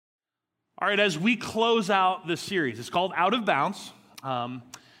All right, as we close out this series, it's called Out of Bounds, and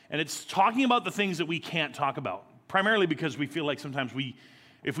it's talking about the things that we can't talk about, primarily because we feel like sometimes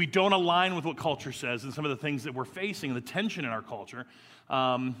if we don't align with what culture says and some of the things that we're facing, the tension in our culture,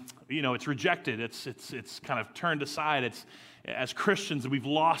 it's rejected, it's kind of turned aside. As Christians, we've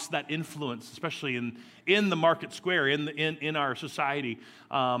lost that influence, especially in the market square, in our society,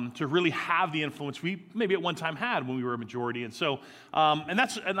 to really have the influence we maybe at one time had when we were a majority. And so, and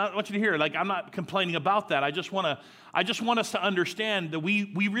I want you to hear, like, I'm not complaining about that. I just want us to understand that we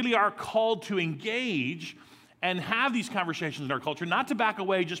really are called to engage and have these conversations in our culture, not to back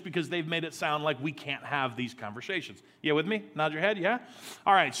away just because they've made it sound like we can't have these conversations. You with me? Nod your head, yeah?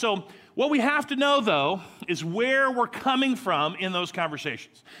 All right, so what we have to know, though, is where we're coming from in those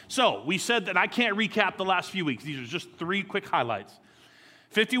conversations. So we said that I can't recap the last few weeks. These are just 3 quick highlights.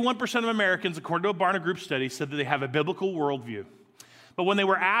 51% of Americans, according to a Barna Group study, said that they have a biblical worldview. But when they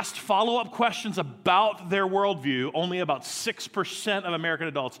were asked follow-up questions about their worldview, only about 6% of American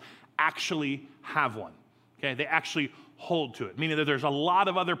adults actually have one. Okay, they actually hold to it, meaning that there's a lot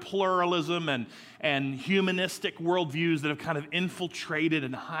of other pluralism and humanistic worldviews that have kind of infiltrated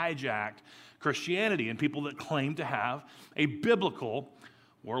and hijacked Christianity, and people that claim to have a biblical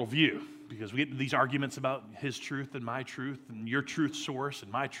worldview, because we get these arguments about his truth and my truth and your truth source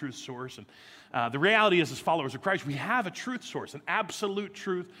and my truth source. And the reality is, as followers of Christ, we have a truth source, an absolute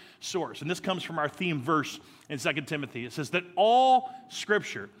truth source. And this comes from our theme verse in 2 Timothy. It says that all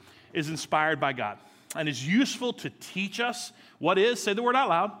Scripture is inspired by God and is useful to teach us what is, say the word out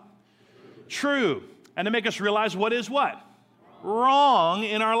loud, true, and to make us realize what is what? Wrong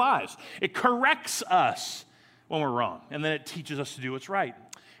in our lives. It corrects us when we're wrong, and then it teaches us to do what's right.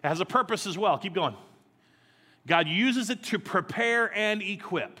 It has a purpose as well. Keep going. God uses it to prepare and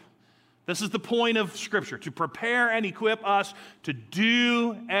equip. This is the point of Scripture, to prepare and equip us to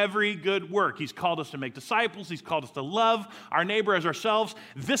do every good work. He's called us to make disciples. He's called us to love our neighbor as ourselves.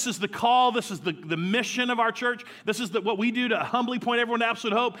 This is the call. This is the mission of our church. This is what we do to humbly point everyone to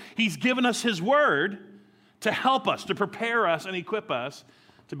absolute hope. He's given us His word to help us, to prepare us and equip us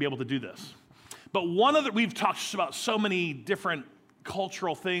to be able to do this. But we've talked about so many different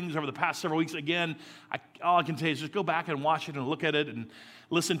cultural things over the past several weeks. Again, all I can say is just go back and watch it and look at it and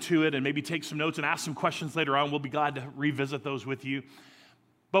listen to it and maybe take some notes and ask some questions later on. We'll be glad to revisit those with you.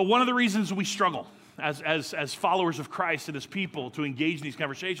 But one of the reasons we struggle as followers of Christ and as people to engage in these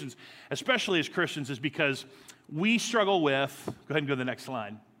conversations, especially as Christians, is because we struggle with, go ahead and go to the next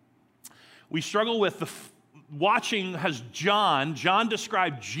slide. We struggle with watching as John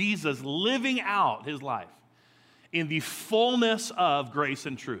described Jesus living out his life in the fullness of grace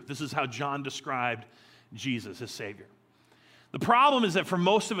and truth. This is how John described Jesus, his Savior. The problem is that for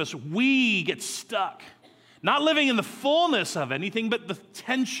most of us, we get stuck, not living in the fullness of anything, but the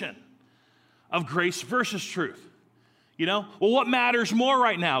tension of grace versus truth. You know, well, what matters more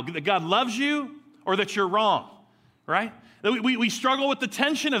right now? That God loves you or that you're wrong, right? We struggle with the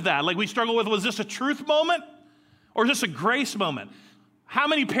tension of that. Like we struggle with, was this a truth moment or is this a grace moment? How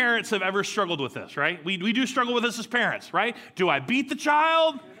many parents have ever struggled with this, right? We do struggle with this as parents, right? Do I beat the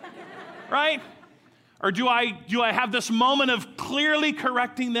child, right? Or do I have this moment of clearly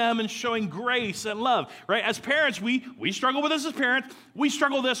correcting them and showing grace and love, right? As parents, we struggle with this as parents. We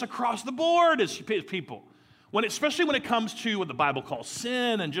struggle with this across the board as people, especially when it comes to what the Bible calls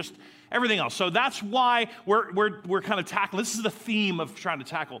sin and just everything else. So that's why we're kind of tackling. This is the theme of trying to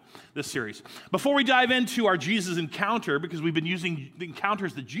tackle this series. Before we dive into our Jesus encounter, because we've been using the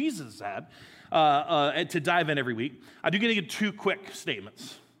encounters that Jesus had to dive in every week, I do get to get 2 quick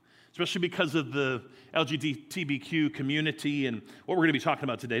statements, especially because of the LGBTQ community and what we're going to be talking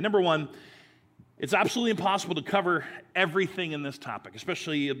about today. Number 1, it's absolutely impossible to cover everything in this topic,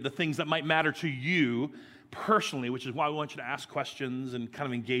 especially the things that might matter to you personally, which is why we want you to ask questions and kind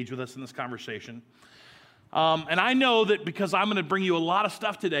of engage with us in this conversation. And I know that because I'm going to bring you a lot of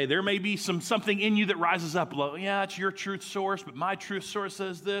stuff today, there may be something in you that rises up. Yeah, it's your truth source, but my truth source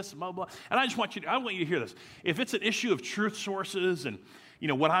says this, blah, blah. And I want you to hear this. If it's an issue of truth sources and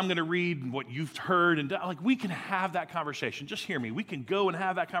what I'm going to read and what you've heard, and we can have that conversation. Just hear me. We can go and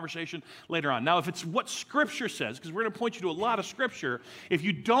have that conversation later on. Now, if it's what Scripture says, because we're going to point you to a lot of Scripture, if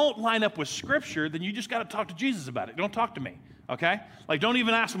you don't line up with Scripture, then you just got to talk to Jesus about it. Don't talk to me, okay? Don't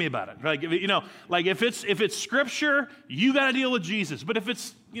even ask me about it. If it's Scripture, you got to deal with Jesus. But if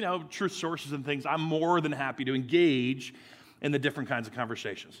it's, truth sources and things, I'm more than happy to engage in the different kinds of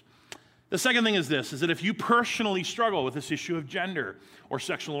conversations. The second thing is this, is that if you personally struggle with this issue of gender or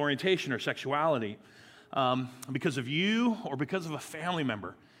sexual orientation or sexuality because of you or because of a family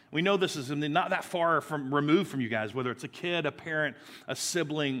member, We know this is not that far removed from you guys, whether it's a kid, a parent, a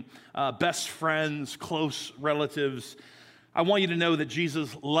sibling, best friends, close relatives. I want you to know that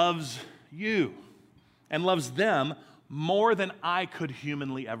Jesus loves you and loves them more than I could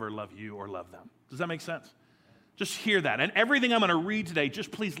humanly ever love you or love them. Does that make sense? Just hear that. And everything I'm going to read today,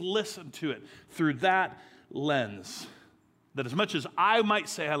 just please listen to it through that lens. That as much as I might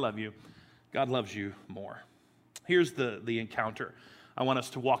say I love you, God loves you more. Here's the encounter I want us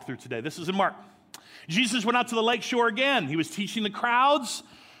to walk through today. This is in Mark. Jesus went out to the lake shore again. He was teaching the crowds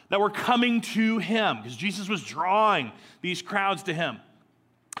that were coming to him because Jesus was drawing these crowds to him.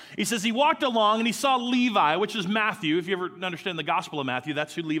 He says he walked along and he saw Levi, which is Matthew. If you ever understand the Gospel of Matthew,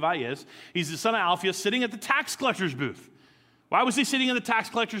 that's who Levi is. He's the son of Alphaeus sitting at the tax collector's booth. Why was he sitting in the tax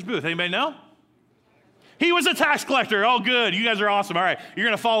collector's booth? Anybody know? He was a tax collector. Oh, good. You guys are awesome. All right. You're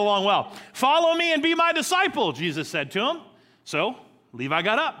going to follow along well. Follow me and be my disciple, Jesus said to him. So Levi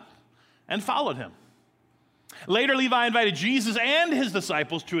got up and followed him. Later, Levi invited Jesus and his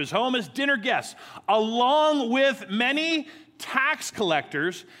disciples to his home as dinner guests, along with many tax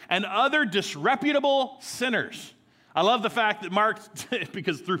collectors and other disreputable sinners. I love the fact that Mark,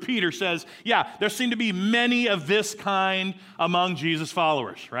 because through Peter, says, yeah, there seem to be many of this kind among Jesus'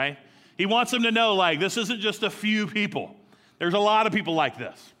 followers, right? He wants them to know, like, this isn't just a few people. There's a lot of people like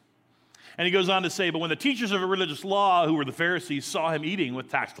this. And he goes on to say, but when the teachers of religious law, who were the Pharisees, saw him eating with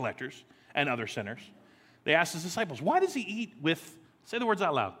tax collectors and other sinners, they asked his disciples, why does he eat with, say the words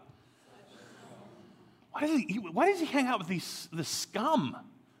out loud. Why does he hang out with this scum?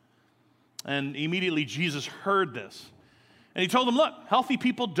 And immediately Jesus heard this. And he told them, look, healthy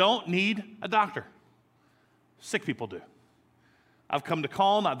people don't need a doctor. Sick people do. I've come to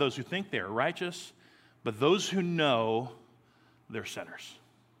call not those who think they are righteous, but those who know they're sinners.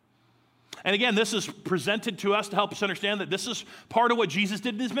 And again, this is presented to us to help us understand that this is part of what Jesus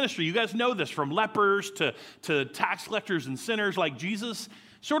did in his ministry. You guys know this, from lepers to tax collectors and sinners. Like, Jesus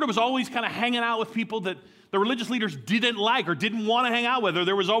sort of was always kind of hanging out with people that the religious leaders didn't like or didn't want to hang out with, or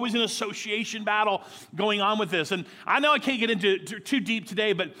there was always an association battle going on with this. And I know I can't get into too deep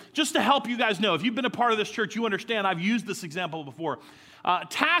today, but just to help you guys know, if you've been a part of this church, you understand I've used this example before.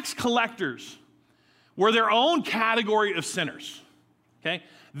 Tax collectors were their own category of sinners, okay?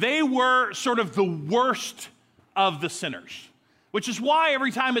 They were sort of the worst of the sinners, which is why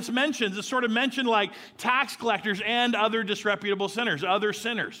every time it's mentioned, it's sort of mentioned like tax collectors and other disreputable sinners, other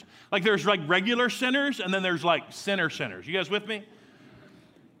sinners. Like there's like regular sinners and then there's like sinners. You guys with me?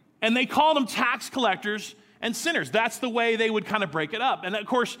 And they called them tax collectors and sinners. That's the way they would kind of break it up. And of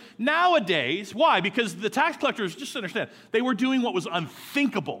course, nowadays, why? Because the tax collectors, just understand, they were doing what was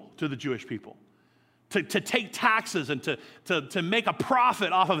unthinkable to the Jewish people. To take taxes and to make a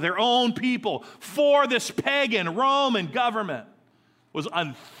profit off of their own people for this pagan Roman government was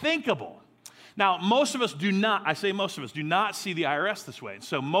unthinkable. Now, most of us do not, I say most of us, do not see the IRS this way.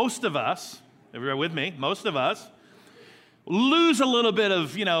 So most of us, everybody with me, most of us lose a little bit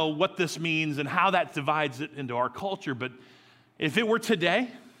of, what this means and how that divides it into our culture. But if it were today,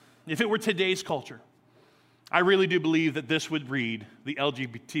 if it were today's culture, I really do believe that this would read the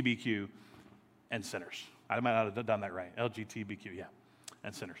LGBTQ and sinners. I might not have done that right. LGBTQ, yeah,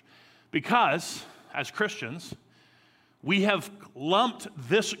 and sinners. Because as Christians, we have lumped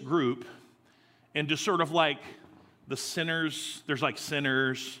this group into sort of like the sinners. There's like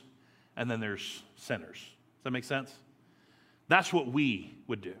sinners, and then there's sinners. Does that make sense? That's what we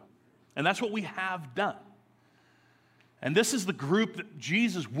would do. And that's what we have done. And this is the group that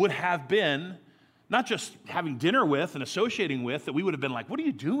Jesus would have been, not just having dinner with and associating with, that we would have been like, what are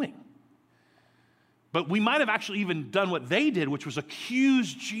you doing? But we might have actually even done what they did, which was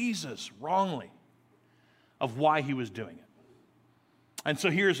accuse Jesus wrongly of why he was doing it. And so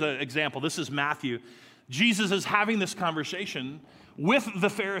here's an example. This is Matthew. Jesus is having this conversation with the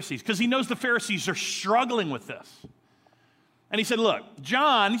Pharisees because he knows the Pharisees are struggling with this. And he said, look,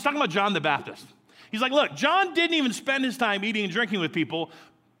 John, he's talking about John the Baptist. He's like, look, John didn't even spend his time eating and drinking with people.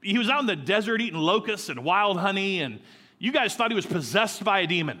 He was out in the desert eating locusts and wild honey, and you guys thought he was possessed by a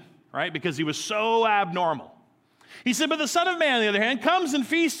demon, right? Because he was so abnormal. He said, but the Son of Man, on the other hand, comes and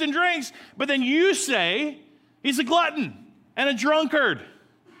feasts and drinks, but then you say he's a glutton and a drunkard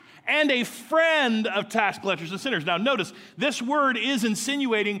and a friend of tax collectors and sinners. Now notice, this word is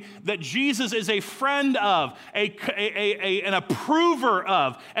insinuating that Jesus is a friend of, an approver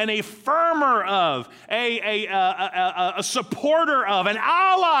of, an affirmer of, a supporter of, an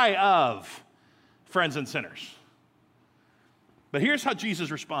ally of friends and sinners. But here's how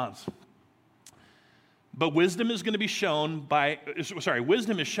Jesus responds. But wisdom is shown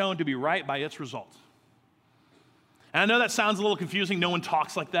to be right by its results. And I know that sounds a little confusing. No one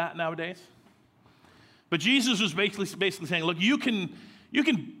talks like that nowadays. But Jesus was basically saying, look, you can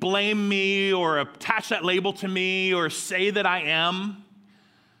blame me or attach that label to me or say that I am,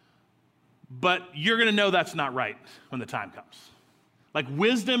 but you're going to know that's not right when the time comes. Like,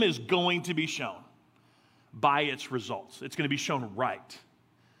 wisdom is going to be shown by its results. It's going to be shown right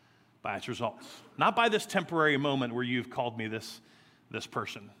by its results. Not by this temporary moment where you've called me this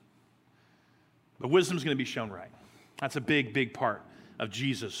person. But wisdom is going to be shown right. That's a big, big part of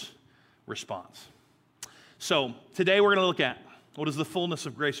Jesus' response. So today we're going to look at what does the fullness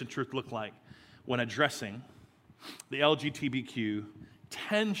of grace and truth look like when addressing the LGBTQ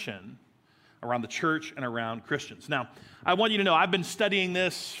tension around the church and around Christians. Now, I want you to know, I've been studying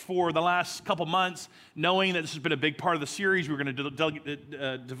this for the last couple months, knowing that this has been a big part of the series. We're going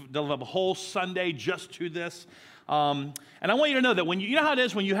to develop a whole Sunday just to this. And I want you to know that when you know how it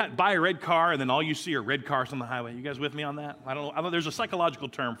is when you buy a red car and then all you see are red cars on the highway. You guys with me on that? I don't know. There's a psychological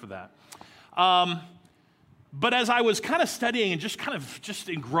term for that. But as I was kind of studying and just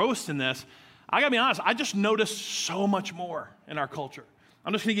engrossed in this, I got to be honest, I just noticed so much more in our culture.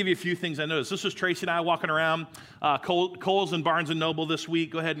 I'm just going to give you a few things I noticed. This was Tracy and I walking around Kohl's and Barnes & Noble this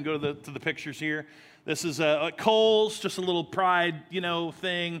week. Go ahead and go to the pictures here. This is Kohl's, just a little pride,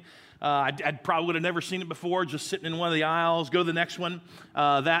 thing. I probably would have never seen it before, just sitting in one of the aisles. Go to the next one.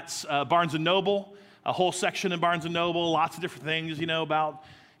 That's Barnes & Noble, a whole section in Barnes & Noble, lots of different things, about,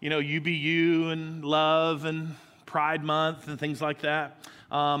 UBU and love and Pride Month and things like that.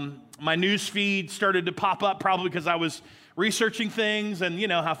 My news feed started to pop up probably because I was researching things, and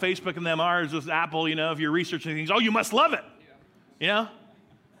how Facebook and them are, with Apple, if you're researching things, you must love it.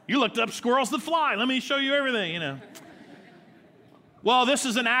 You looked up squirrels that fly. Let me show you everything, Well, this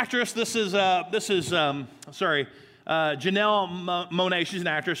is an actress. This is Janelle Monáe. She's an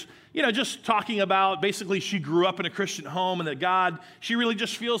actress. Just talking about basically she grew up in a Christian home and that she really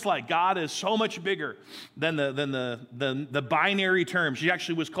just feels like God is so much bigger than the binary term. She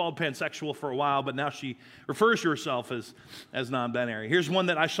actually was called pansexual for a while, but now she refers to herself as non-binary. Here's one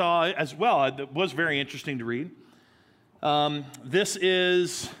that I saw as well. It was very interesting to read. This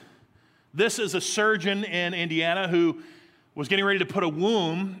is a surgeon in Indiana who was getting ready to put a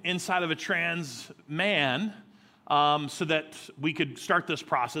womb inside of a trans man so that we could start this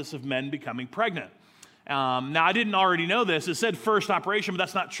process of men becoming pregnant. Now, I didn't already know this. It said first operation, but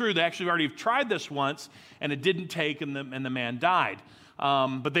that's not true. They actually already tried this once, and it didn't take, and the man died.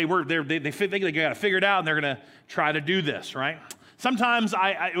 But they think they got it figured out, and they're going to try to do this, right? Sometimes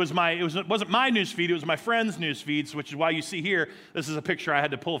it wasn't my news feed, it was my friend's news feeds, which is why you see here, this is a picture I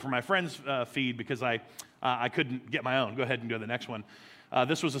had to pull from my friend's feed because I couldn't get my own. Go ahead and go to the next one.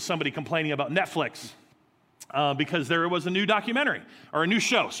 This was somebody complaining about Netflix because there was a new documentary, or a new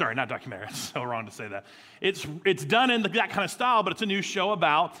show. Sorry, not documentary. It's so wrong to say that. It's done in that kind of style, but it's a new show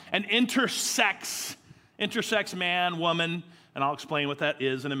about an intersex man, woman, and I'll explain what that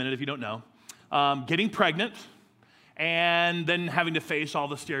is in a minute if you don't know, getting pregnant, and then having to face all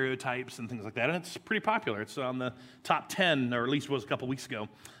the stereotypes and things like that. And it's pretty popular. It's on the top 10, or at least was a couple weeks ago,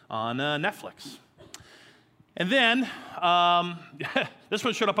 on Netflix. And then this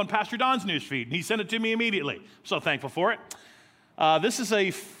one showed up on Pastor Don's newsfeed, and he sent it to me immediately. I'm so thankful for it. This is a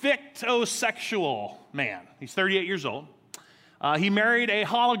fictosexual man. He's 38 years old. He married a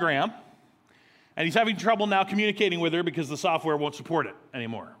hologram, and he's having trouble now communicating with her because the software won't support it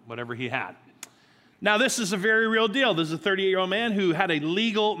anymore, whatever he had. Now, this is a very real deal. This is a 38-year-old man who had a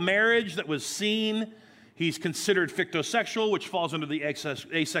legal marriage that was seen. He's considered fictosexual, which falls under the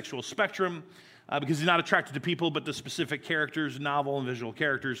asexual spectrum. Because he's not attracted to people, but to specific characters, novel and visual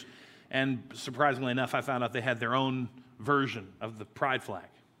characters. And surprisingly enough, I found out they had their own version of the pride flag.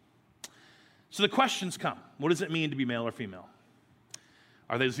 So the questions come. What does it mean to be male or female?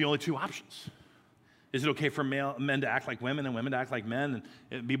 Are those the only two options? Is it okay for men to act like women and women to act like men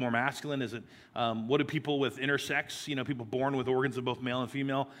and be more masculine? Is it, what do people with intersex, people born with organs of both male and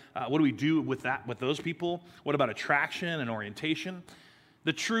female, what do we do with those people? What about attraction and orientation?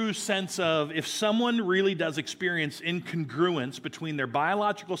 The true sense of if someone really does experience incongruence between their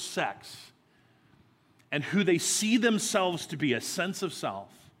biological sex and who they see themselves to be, a sense of self,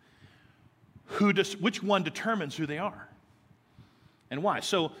 which one determines who they are and why?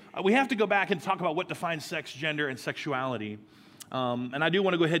 So we have to go back and talk about what defines sex, gender, and sexuality. And I do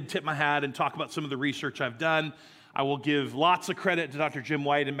want to go ahead and tip my hat and talk about some of the research I've done. I will give lots of credit to Dr. Jim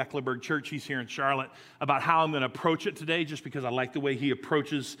White in Mecklenburg Church. He's here in Charlotte, about how I'm going to approach it today, just because I like the way he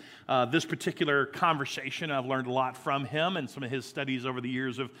approaches this particular conversation. I've learned a lot from him and some of his studies over the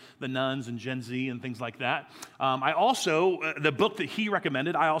years of the nuns and Gen Z and things like that. I also, the book that he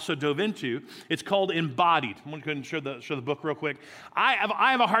recommended, I also dove into. It's called Embodied. I'm going to go ahead and show the book real quick. I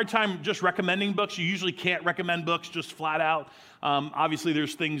have a hard time just recommending books. You usually can't recommend books just flat out. Obviously,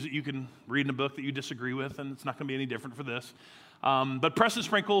 there's things that you can read in a book that you disagree with, and it's not going to be any different for this. But Preston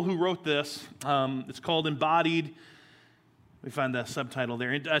Sprinkle, who wrote this, it's called Embodied. Let me find the subtitle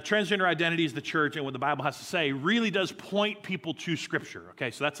there. Transgender Identities, the Church, and what the Bible has to say really does point people to Scripture.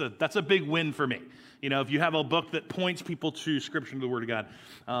 Okay, so that's a big win for me. You know, if you have a book that points people to Scripture and the Word of God,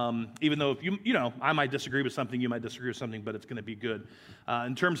 even though if you know, I might disagree with something, you might disagree with something, but it's going to be good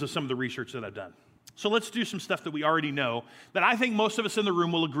in terms of some of the research that I've done. So let's do some stuff that we already know that I think most of us in the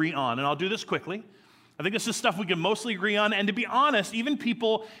room will agree on, and I'll do this quickly. I think this is stuff we can mostly agree on, and to be honest, even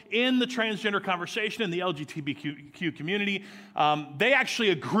people in the transgender conversation, in the LGBTQ community, they actually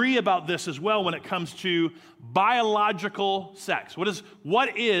agree about this as well when it comes to biological sex.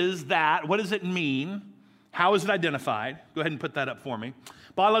 What is that? What does it mean? How is it identified? Go ahead and put that up for me.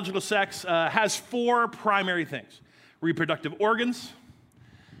 Biological sex has four primary things: reproductive organs,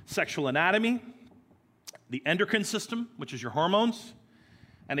 sexual anatomy, the endocrine system, which is your hormones,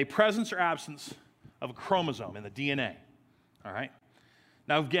 and a presence or absence of a chromosome in the DNA, all right?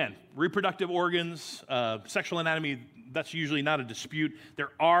 Now, again, reproductive organs, sexual anatomy, that's usually not a dispute. There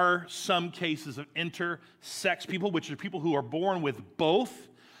are some cases of intersex people, which are people who are born with both,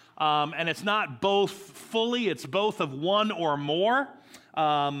 and it's not both fully, it's both of one or more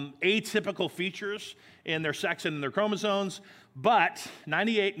atypical features in their sex and in their chromosomes, but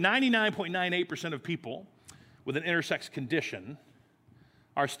 99.98% of people with an intersex condition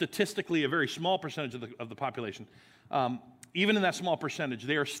are statistically a very small percentage of the population. Even in that small percentage,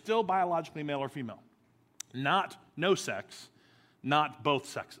 they are still biologically male or female. Not no sex, not both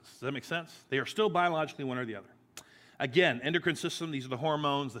sexes. Does that make sense? They are still biologically one or the other. Again, endocrine system, these are the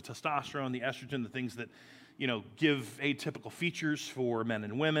hormones, the testosterone, the estrogen, the things that, you know, give atypical features for men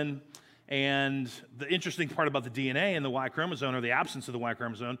and women. And the interesting part about the DNA and the Y chromosome, or the absence of the Y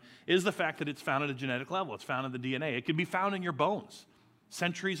chromosome, is the fact that it's found at a genetic level. It's found in the DNA. It can be found in your bones.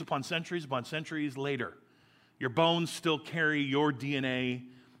 Centuries upon centuries upon centuries later, your bones still carry your DNA,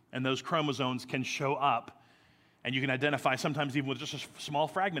 and those chromosomes can show up, and you can identify sometimes even with just a small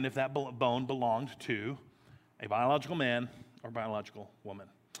fragment if that bone belonged to a biological man or biological woman.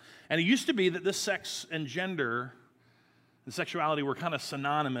 And it used to be that this sex and gender and sexuality were kind of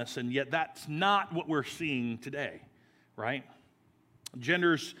synonymous, and yet that's not what we're seeing today, right?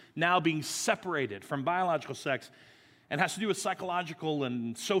 Gender's now being separated from biological sex, and has to do with psychological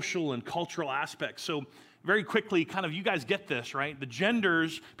and social and cultural aspects. So very quickly, kind of, you guys get this, right? The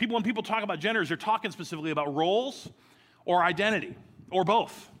genders, when people talk about genders, they're talking specifically about roles or identity, or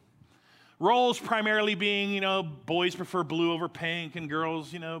both. Roles primarily being, you know, boys prefer blue over pink, and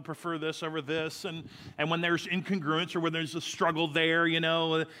girls, you know, prefer this over this. And when there's incongruence, or when there's a struggle there, you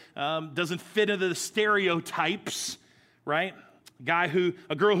know, doesn't fit into the stereotypes, right?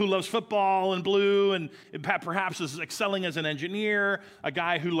 A girl who loves football and blue and perhaps is excelling as an engineer, a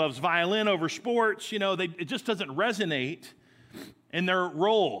guy who loves violin over sports, you know, it just doesn't resonate in their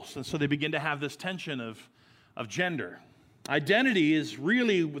roles. And so they begin to have this tension of gender. Identity is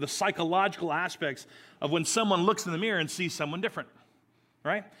really the psychological aspects of when someone looks in the mirror and sees someone different,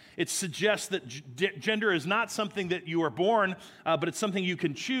 right? It suggests that gender is not something that you are born, but it's something you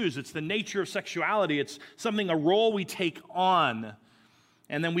can choose. It's the nature of sexuality. It's a role we take on,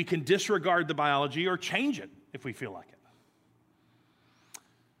 and then we can disregard the biology or change it if we feel like it.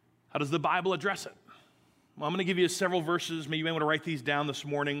 How does the Bible address it? Well, I'm going to give you several verses. Maybe you may want to write these down this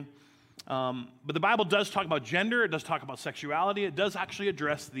morning. But the Bible does talk about gender. It does talk about sexuality. It does actually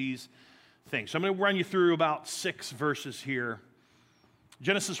address these things. So I'm going to run you through about 6 verses here.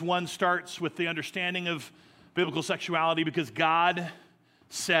 Genesis 1 starts with the understanding of biblical sexuality because God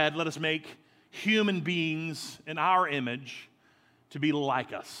said, let us make human beings in our image to be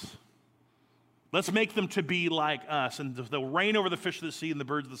like us. Let's make them to be like us, and they'll reign over the fish of the sea and the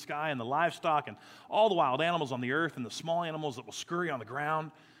birds of the sky and the livestock and all the wild animals on the earth and the small animals that will scurry on the ground.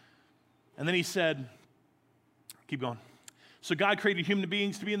 And then he said, keep going. So God created human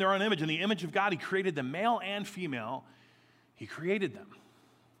beings to be in their own image. In the image of God, he created them, male and female. He created them.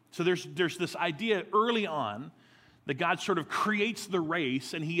 So there's this idea early on that God sort of creates the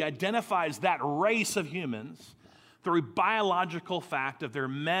race, and he identifies that race of humans through a biological fact of they're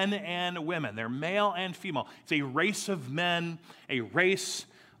men and women. They're male and female. It's a race of men, a race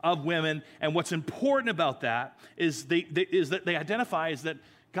of women. And what's important about that is that they identify is that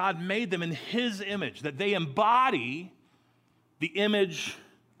God made them in his image, that they embody the image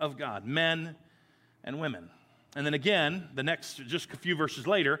of God, men and women. And then again, the next, just a few verses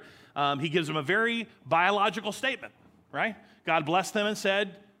later, he gives them a very biological statement, right? God blessed them and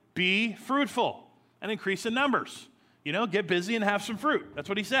said, be fruitful and increase in numbers. You know, get busy and have some fruit. That's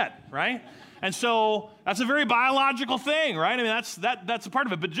what he said, right? And so that's a very biological thing, right? I mean, that's a part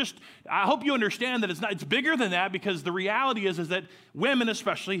of it. But just, I hope you understand that it's bigger than that, because the reality is that women,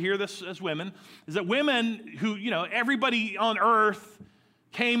 especially, hear this as women, is that women who, you know, everybody on earth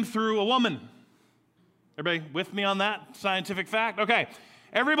came through a woman. Everybody with me on that scientific fact? Okay.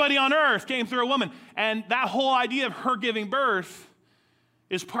 Everybody on earth came through a woman. And that whole idea of her giving birth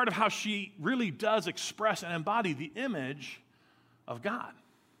is part of how she really does express and embody the image of God,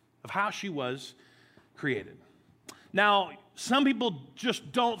 of how she was created. Now, some people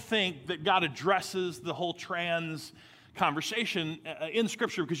just don't think that God addresses the whole trans conversation in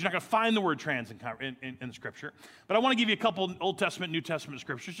Scripture, because you're not going to find the word trans in Scripture. But I want to give you a couple Old Testament, New Testament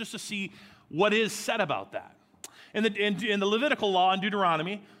Scriptures just to see what is said about that. In the Levitical law in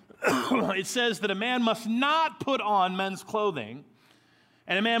Deuteronomy, it says that a man must not put on men's clothing,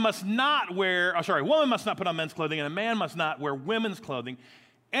 and a woman must not put on men's clothing, and a man must not wear women's clothing.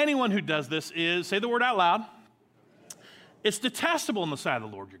 Anyone who does this is, say the word out loud, it's detestable in the sight of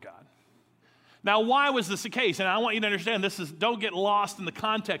the Lord your God. Now, why was this the case? And I want you to understand don't get lost in the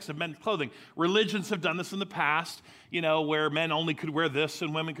context of men's clothing. Religions have done this in the past, you know, where men only could wear this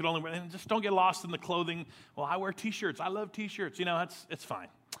and women could only wear, and just don't get lost in the clothing. Well, I wear t-shirts. I love t-shirts. You know, it's fine.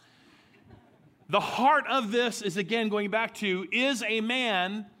 The heart of this is, again, going back to, is a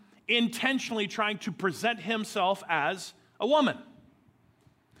man intentionally trying to present himself as a woman?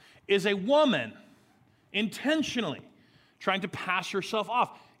 Is a woman intentionally trying to pass herself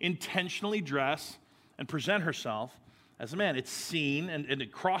off, intentionally dress and present herself as a man? It's seen, and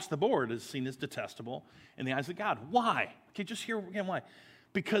across the board is seen as detestable in the eyes of God. Why? Okay, just hear again why.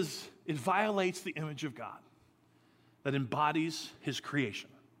 Because it violates the image of God that embodies his creation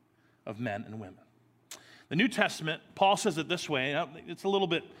of men and women. The New Testament, Paul says it this way. It's a little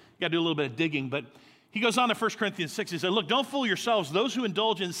bit, you got to do a little bit of digging, but he goes on to 1 Corinthians 6. He said, look, don't fool yourselves. Those who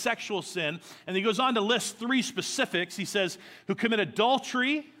indulge in sexual sin, and he goes on to list 3 specifics. He says, who commit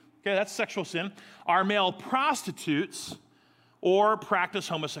adultery, okay, that's sexual sin, are male prostitutes, or practice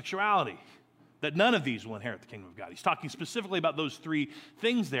homosexuality. That none of these will inherit the kingdom of God. He's talking specifically about those 3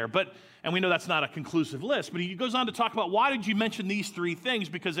 things there. And we know that's not a conclusive list, but he goes on to talk about, why did you mention these 3 things?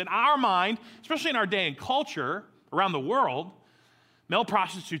 Because in our mind, especially in our day and culture around the world, male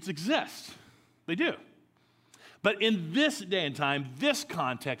prostitutes exist. They do. But in this day and time, this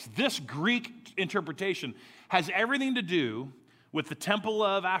context, this Greek interpretation has everything to do with the temple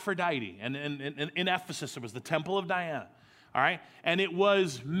of Aphrodite. And in Ephesus, it was the temple of Diana. All right? And it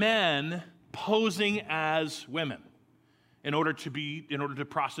was men posing as women in order to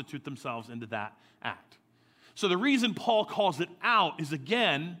prostitute themselves into that act. So the reason Paul calls it out is,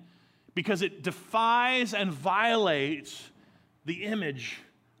 again, because it defies and violates the image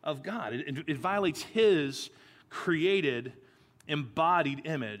of God. It violates his created, embodied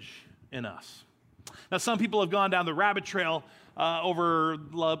image in us. Now, some people have gone down the rabbit trail over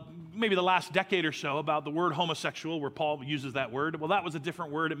maybe the last decade or so about the word homosexual, where Paul uses that word. Well, that was a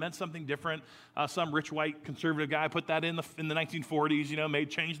different word. It meant something different. Some rich white conservative guy put that in the 1940s, you know,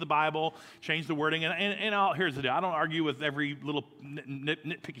 changed the Bible, changed the wording. And here's the deal. I don't argue with every little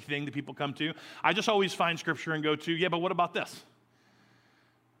nitpicky thing that people come to. I just always find scripture and go to, yeah, but what about this?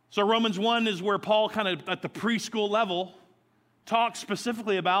 So Romans 1 is where Paul kind of at the preschool level talks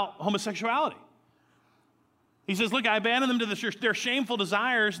specifically about homosexuality. He says, look, I abandoned them to their shameful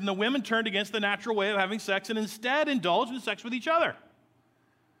desires, and the women turned against the natural way of having sex and instead indulged in sex with each other.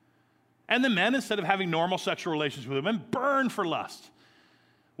 And the men, instead of having normal sexual relations with women, burned for lust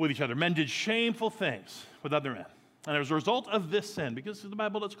with each other. Men did shameful things with other men. And as a result of this sin, because the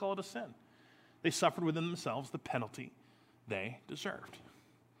Bible does call it a sin, they suffered within themselves the penalty they deserved.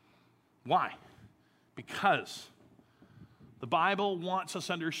 Why? Because the Bible wants us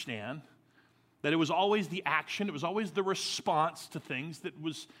to understand that it was always the action, it was always the response to things that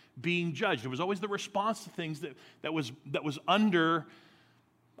was being judged. It was always the response to things that was under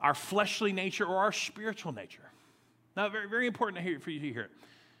our fleshly nature or our spiritual nature. Now, very, very important for you to hear it.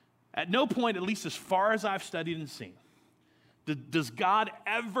 At no point, at least as far as I've studied and seen, does God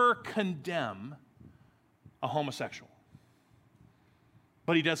ever condemn a homosexual.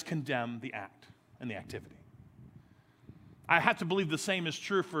 But he does condemn the act and the activity. I have to believe the same is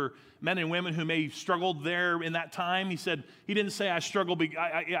true for men and women who may struggled there in that time. He said, he didn't say, I struggle,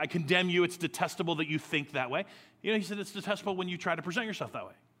 I condemn you, it's detestable that you think that way. He said it's detestable when you try to present yourself that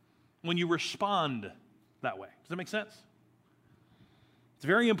way, when you respond that way. Does that make sense? It's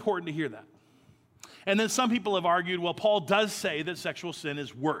very important to hear that. And then some people have argued, well, Paul does say that sexual sin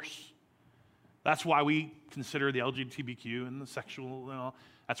is worse. That's why we consider the LGBTQ and the sexual,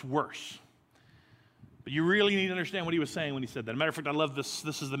 that's worse. But you really need to understand what he was saying when he said that. As a matter of fact, I love this.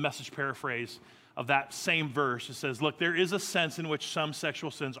 This is the Message paraphrase of that same verse. It says, look, there is a sense in which some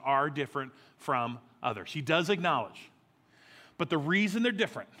sexual sins are different from others. He does acknowledge. But the reason they're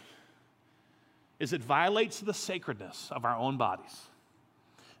different is it violates the sacredness of our own bodies.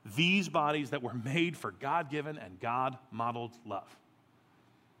 These bodies that were made for God-given and God-modeled love.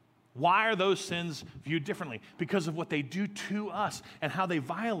 Why are those sins viewed differently? Because of what they do to us and how they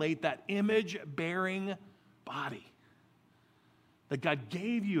violate that image-bearing body that God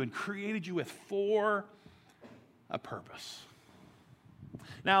gave you and created you with for a purpose.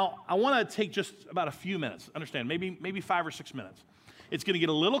 Now, I want to take just about a few minutes. Understand, maybe 5 or 6 minutes. It's going to get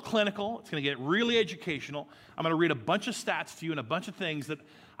a little clinical. It's going to get really educational. I'm going to read a bunch of stats to you and a bunch of things that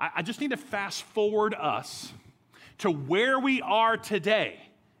I just need to fast forward us to where we are today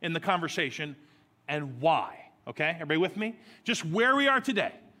in the conversation and why. Okay, everybody with me? Just where we are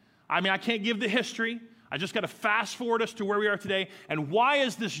today. I can't give the history. I just got to fast forward us to where we are today. And why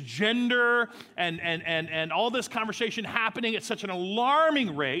is this gender and all this conversation happening at such an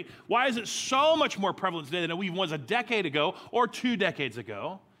alarming rate? Why is it so much more prevalent today than it even was a decade ago or 2 decades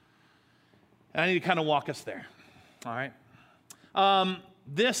ago? And I need to kind of walk us there. All right.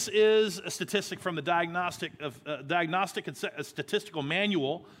 This is a statistic from the Diagnostic and Statistical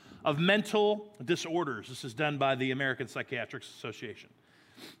Manual of Mental Disorders. This is done by the American Psychiatric Association.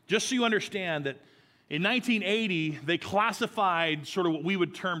 Just so you understand that in 1980, they classified sort of what we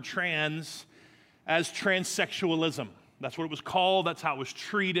would term trans as transsexualism. That's what it was called. That's how it was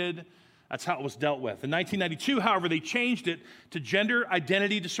treated. That's how it was dealt with. In 1992, however, they changed it to gender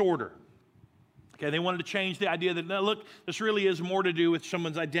identity disorder. Okay, they wanted to change the idea that, no, look, this really is more to do with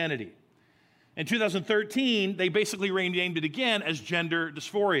someone's identity. In 2013, they basically renamed it again as gender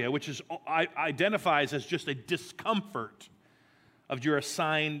dysphoria, which identifies as just a discomfort of your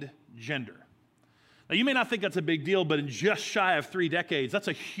assigned gender. Now, you may not think that's a big deal, but in just shy of 3 decades, that's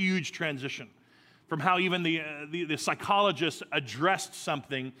a huge transition from how even the psychologists addressed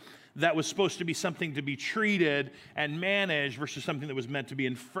something that was supposed to be something to be treated and managed versus something that was meant to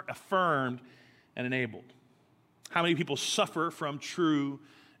be affirmed and enabled. How many people suffer from true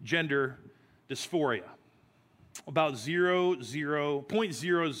gender dysphoria? About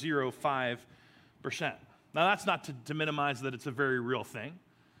 0.005%. Now, that's not to minimize that it's a very real thing.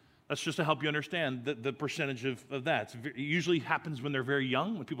 That's just to help you understand the percentage of that. It usually happens when they're very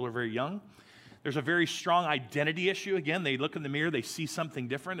young, when people are very young. There's a very strong identity issue. Again, they look in the mirror, they see something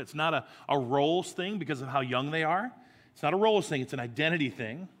different. It's not a roles thing because of how young they are. It's not a roles thing, it's an identity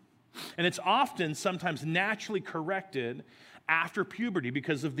thing. And it's often sometimes naturally corrected after puberty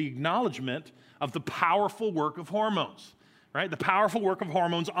because of the acknowledgement of the powerful work of hormones, right? The powerful work of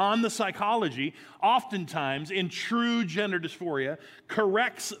hormones on the psychology, oftentimes in true gender dysphoria,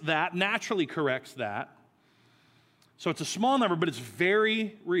 corrects that, naturally corrects that. So it's a small number, but it's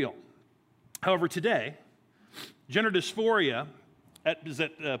very real. However, today, gender dysphoria is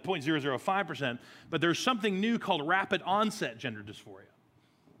at 0.005%, but there's something new called rapid onset gender dysphoria.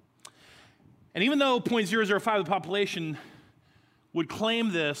 And even though 0.005 of the population would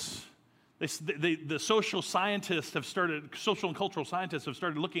claim this, the social and cultural scientists have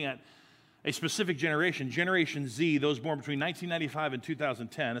started looking at a specific generation, Generation Z, those born between 1995 and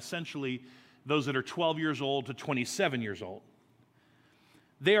 2010, essentially those that are 12 years old to 27 years old.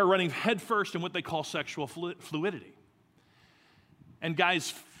 They are running headfirst in what they call sexual fluidity. And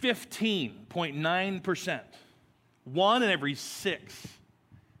guys, 15.9%, 1 in every 6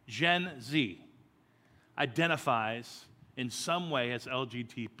 Gen Z identifies in some way as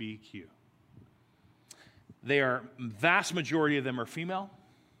LGBTQ. Vast majority of them are female,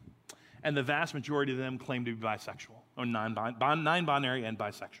 and the vast majority of them claim to be bisexual, or non-binary and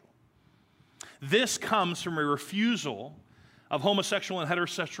bisexual. This comes from a refusal of homosexual and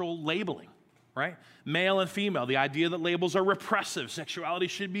heterosexual labeling, right? Male and female, the idea that labels are repressive, sexuality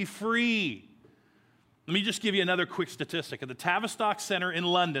should be free. Let me just give you another quick statistic. At the Tavistock Centre in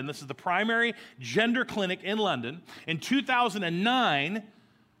London, this is the primary gender clinic in London, in 2009,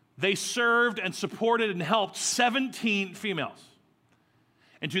 they served and supported and helped 17 females.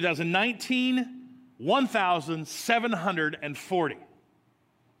 In 2019, 1,740.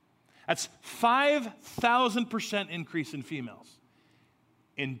 That's 5,000% increase in females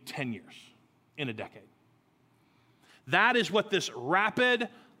in 10 years, in a decade. That is what this rapid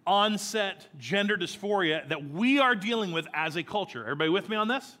onset gender dysphoria that we are dealing with as a culture. Everybody with me on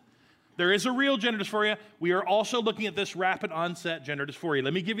this? There is a real gender dysphoria. We are also looking at this rapid onset gender dysphoria.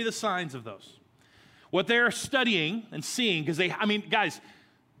 Let me give you the signs of those. What they're studying and seeing, because guys,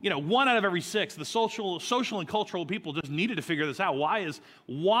 1 out of every 6, the social and cultural people just needed to figure this out.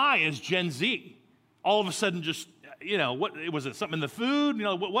 Why is Gen Z all of a sudden just, what was it, something in the food?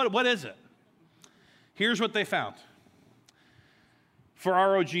 What is it? Here's what they found. For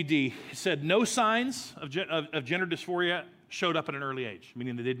ROGD, it said no signs of gender dysphoria showed up at an early age,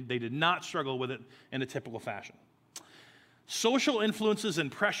 meaning they did not struggle with it in a typical fashion. Social influences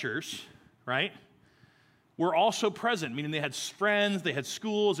and pressures, right, were also present, meaning they had friends, they had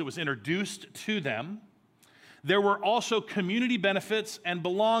schools, it was introduced to them. There were also community benefits and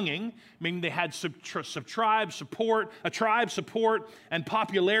belonging, meaning they had tribe support, and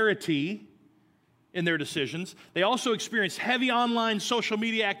popularity in their decisions. They also experienced heavy online social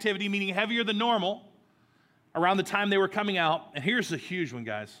media activity, meaning heavier than normal, around the time they were coming out. And here's the huge one,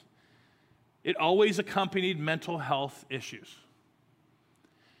 guys. It always accompanied mental health issues.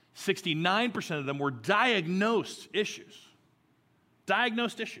 69% of them were diagnosed issues.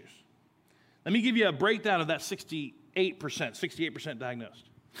 Diagnosed issues. Let me give you a breakdown of that 68% diagnosed.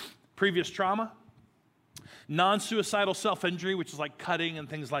 Previous trauma, non-suicidal self-injury, which is like cutting and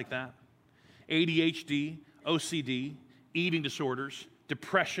things like that, ADHD, OCD, eating disorders,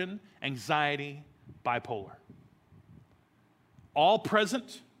 depression, anxiety, bipolar. All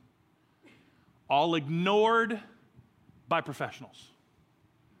present, all ignored by professionals.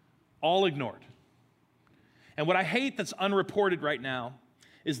 All ignored. And what I hate that's unreported right now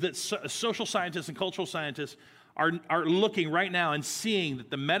is that social scientists and cultural scientists are looking right now and seeing that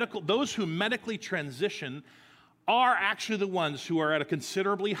those who medically transition are actually the ones who are at a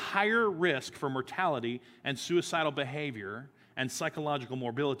considerably higher risk for mortality and suicidal behavior and psychological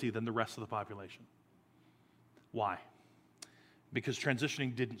morbidity than the rest of the population. Why? Because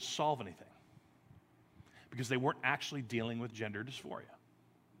transitioning didn't solve anything. Because they weren't actually dealing with gender dysphoria.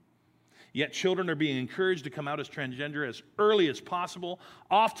 Yet children are being encouraged to come out as transgender as early as possible,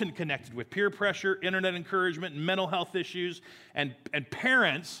 often connected with peer pressure, internet encouragement, mental health issues, and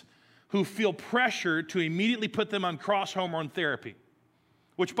parents who feel pressure to immediately put them on cross-hormone therapy,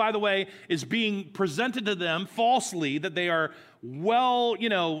 which, by the way, is being presented to them falsely that they are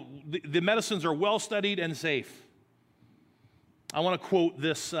the medicines are well-studied and safe. I want to quote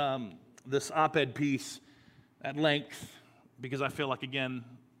this op-ed piece at length because I feel like, again,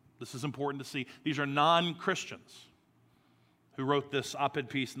 this is important to see. These are non-Christians who wrote this op-ed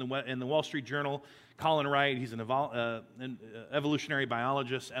piece in the Wall Street Journal. Colin Wright, he's an evolutionary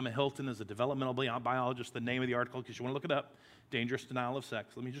biologist. Emma Hilton is a developmental biologist. The name of the article, because you want to look it up, Dangerous Denial of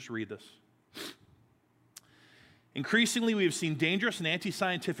Sex. Let me just read this. Increasingly, we have seen dangerous and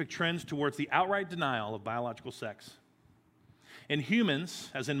anti-scientific trends towards the outright denial of biological sex. In humans,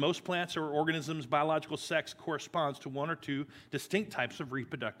 as in most plants or organisms, biological sex corresponds to one or two distinct types of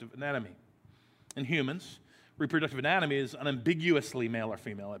reproductive anatomy. In humans, reproductive anatomy is unambiguously male or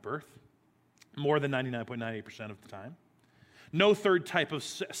female at birth, more than 99.98% of the time. No third type of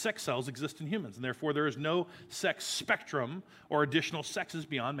sex cells exist in humans, and therefore there is no sex spectrum or additional sexes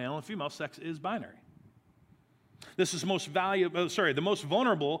beyond male and female. Sex is binary. This is the most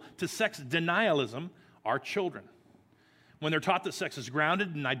vulnerable to sex denialism are children. When they're taught that sex is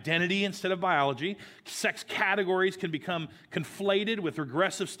grounded in identity instead of biology, sex categories can become conflated with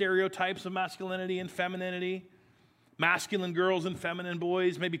regressive stereotypes of masculinity and femininity. Masculine girls and feminine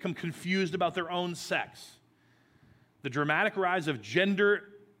boys may become confused about their own sex. The dramatic rise of gender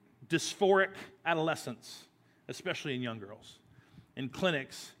dysphoric adolescence, especially in young girls, in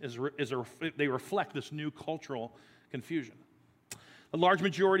clinics, they reflect this new cultural confusion. A large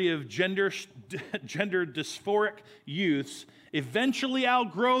majority of gender dysphoric youths eventually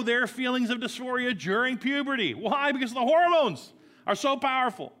outgrow their feelings of dysphoria during puberty. Why? Because the hormones are so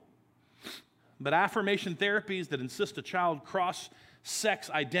powerful. But affirmation therapies that insist a child cross-sex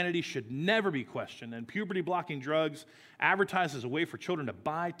identity should never be questioned, and puberty-blocking drugs advertised as a way for children to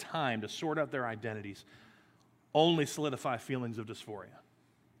buy time to sort out their identities only solidify feelings of dysphoria,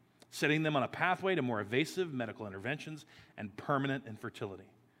 setting them on a pathway to more evasive medical interventions and permanent infertility.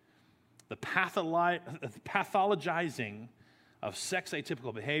 The pathologizing of sex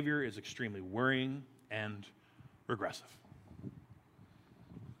atypical behavior is extremely worrying and regressive.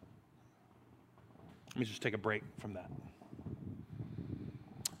 Let me just take a break from that.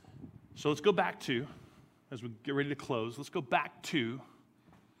 So let's go back to, as we get ready to close, let's go back to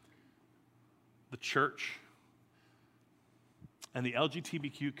church and the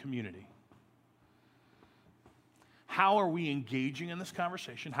LGBTQ community, how are we engaging in this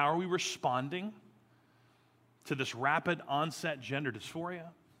conversation? How are we responding to this rapid onset gender dysphoria?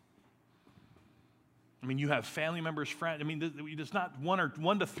 I mean, you have family members, friends. I mean, it's not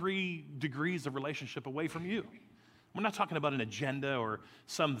 1 to 3 degrees of relationship away from you. We're not talking about an agenda or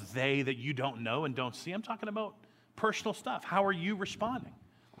some they that you don't know and don't see. I'm talking about personal stuff. How are you responding?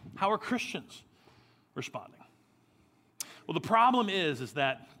 How are Christians responding? Well, the problem is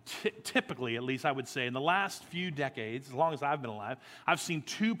that typically, at least I would say, in the last few decades, as long as I've been alive, I've seen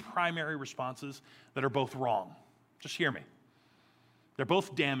 2 primary responses that are both wrong. Just hear me. They're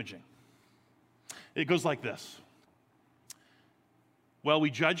both damaging. It goes like this. Well, we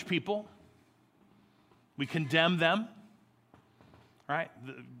judge people. We condemn them. All right?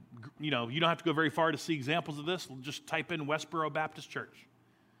 You don't have to go very far to see examples of this. Just type in Westboro Baptist Church.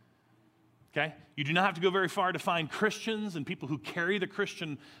 Okay? You do not have to go very far to find Christians and people who carry the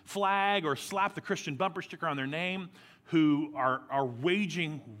Christian flag or slap the Christian bumper sticker on their name who are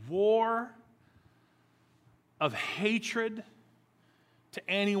waging war of hatred to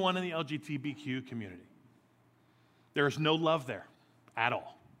anyone in the LGBTQ community. There is no love there at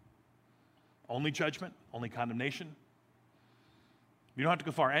all. Only judgment, only condemnation. You don't have to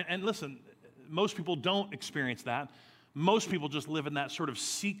go far. And listen, most people don't experience that. Most people just live in that sort of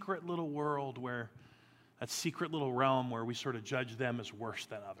secret little world that secret little realm where we sort of judge them as worse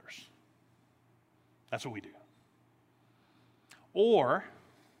than others. That's what we do. Or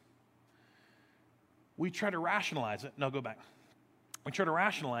we try to rationalize it. No, go back. We try to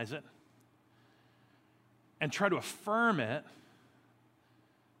rationalize it and try to affirm it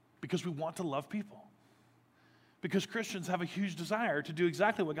because we want to love people. Because Christians have a huge desire to do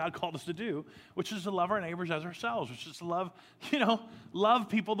exactly what God called us to do, which is to love our neighbors as ourselves, which is to love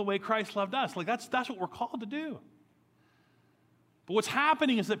people the way Christ loved us. Like that's what we're called to do. But what's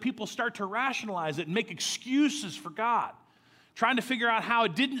happening is that people start to rationalize it and make excuses for God, trying to figure out how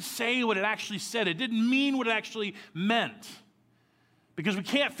it didn't say what it actually said. It didn't mean what it actually meant. Because we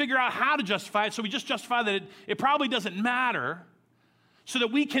can't figure out how to justify it, so we just justify that it probably doesn't matter, so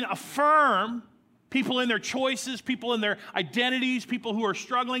that we can affirm people in their choices, people in their identities, people who are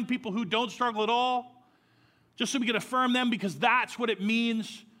struggling, people who don't struggle at all, just so we can affirm them because that's what it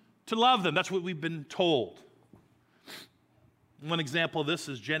means to love them. That's what we've been told. One example of this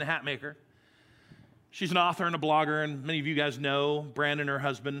is Jen Hatmaker. She's an author and a blogger, and many of you guys know Brandon, her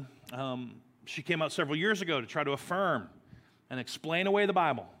husband. She came out several years ago to try to affirm and explain away the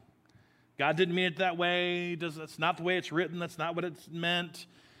Bible. God didn't mean it that way. That's not the way it's written. That's not what it's meant.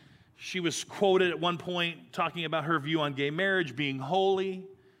 She was quoted at one point talking about her view on gay marriage being holy.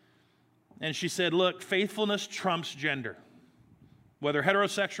 And she said, look, faithfulness trumps gender. Whether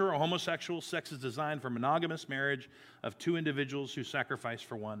heterosexual or homosexual, sex is designed for monogamous marriage of 2 individuals who sacrifice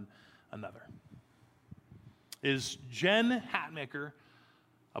for one another. Is Jen Hatmaker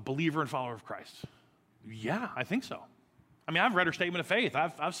a believer and follower of Christ? Yeah, I think so. I mean, I've read her statement of faith.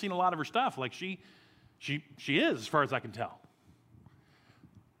 I've seen a lot of her stuff. Like she is, as far as I can tell.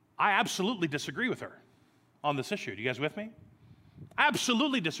 I absolutely disagree with her on this issue. Do you guys with me? I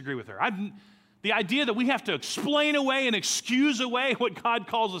absolutely disagree with her. The idea that we have to explain away and excuse away what God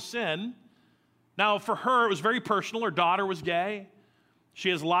calls a sin. Now, for her, it was very personal. Her daughter was gay. She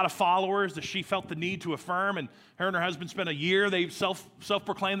has a lot of followers that she felt the need to affirm, and her husband spent a year, they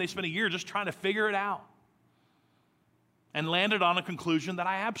self-proclaimed they spent a year just trying to figure it out and landed on a conclusion that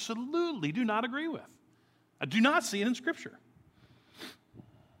I absolutely do not agree with. I do not see it in Scripture.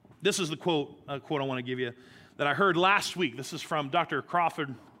 This is the quote I want to give you that I heard last week. This is from Dr.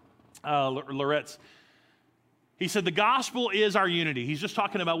 Crawford Loretz. He said, the gospel is our unity. He's just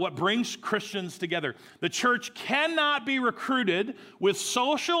talking about what brings Christians together. The church cannot be recruited with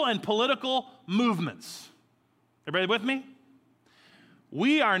social and political movements. Everybody with me?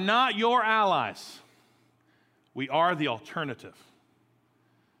 We are not your allies. We are the alternative.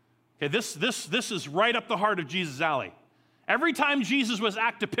 Okay, this is right up the heart of Jesus' alley. Every time Jesus was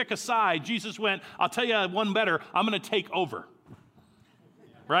asked to pick a side, Jesus went, I'll tell you one better, I'm going to take over.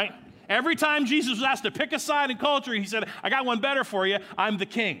 Right? Every time Jesus was asked to pick a side in culture, he said, I got one better for you, I'm the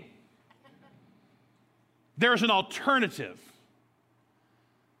king. There's an alternative.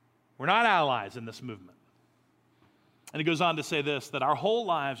 We're not allies in this movement. And he goes on to say this, that our whole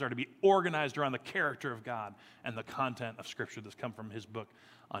lives are to be organized around the character of God and the content of Scripture that's come from his book,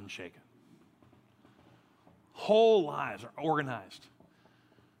 Unshaken. Whole lives are organized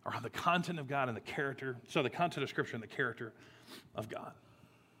around the content of God and the character, so the content of Scripture and the character of God.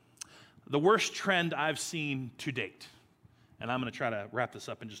 The worst trend I've seen to date, and I'm going to try to wrap this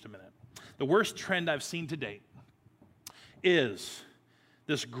up in just a minute. The worst trend I've seen to date is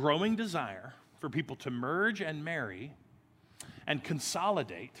this growing desire for people to merge and marry and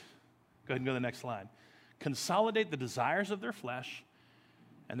consolidate. Go ahead and go to the next slide. Consolidate the desires of their flesh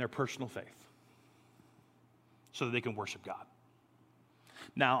and their personal faith so that they can worship God.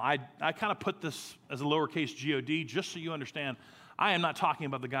 Now, I kind of put this as a lowercase God just so you understand. I am not talking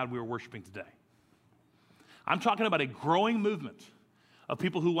about the God we are worshiping today. I'm talking about a growing movement of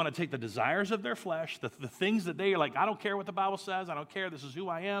people who want to take the desires of their flesh, the things that they are like, I don't care what the Bible says, I don't care, this is who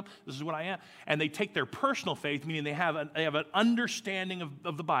I am, this is what I am, and they take their personal faith, meaning they have an understanding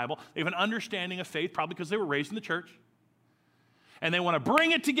of the Bible, they have an understanding of faith, probably because they were raised in the church, and they want to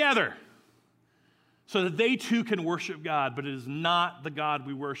bring it together so that they too can worship God, but it is not the God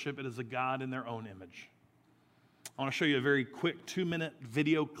we worship, it is a God in their own image. I want to show you a very quick 2-minute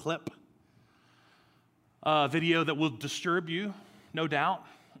video clip, video that will disturb you, no doubt.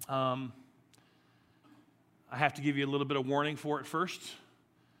 I have to give you a little bit of warning for it first.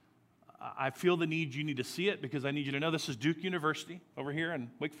 I feel the need you need to see it because I need you to know this is Duke University over here in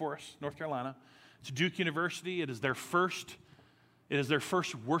Wake Forest, North Carolina. It's Duke University. It is their first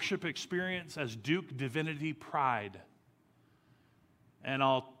worship experience as Duke Divinity Pride. And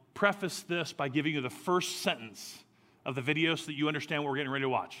I'll preface this by giving you the first sentence of the video so that you understand what we're getting ready to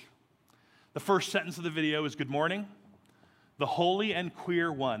watch. The first sentence of the video is, "Good morning. The Holy and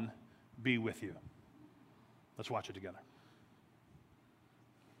Queer One be with you." Let's watch it together.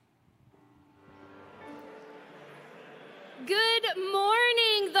 Good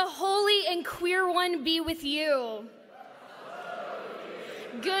morning, the Holy and Queer One be with you.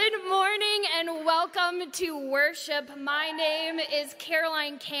 Good morning and welcome to worship. My name is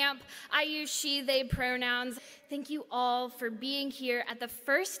Caroline Camp. I use she, they pronouns. Thank you all for being here at the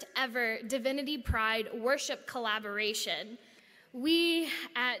first ever Divinity Pride worship collaboration. We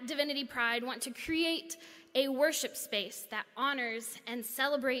at Divinity Pride want to create a worship space that honors and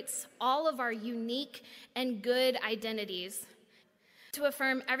celebrates all of our unique and good identities, to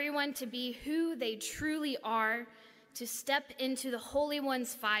affirm everyone to be who they truly are, to step into the Holy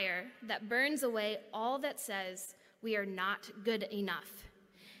One's fire that burns away all that says we are not good enough,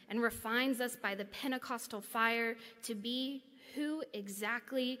 and refines us by the Pentecostal fire to be who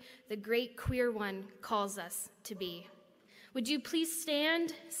exactly the great queer one calls us to be. Would you please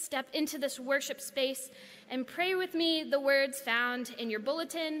stand, step into this worship space, and pray with me the words found in your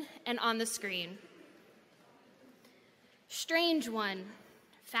bulletin and on the screen. Strange one,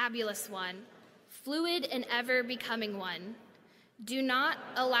 fabulous one, fluid and ever becoming one, do not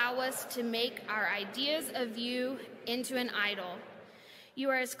allow us to make our ideas of you into an idol. You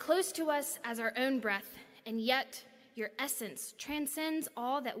are as close to us as our own breath, and yet your essence transcends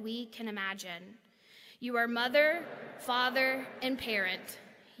all that we can imagine. You are mother, father, and parent.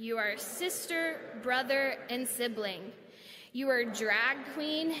 You are sister, brother, and sibling. You are drag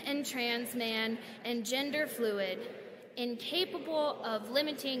queen and trans man and gender fluid, incapable of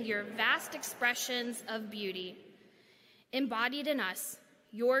limiting your vast expressions of beauty. Embodied in us,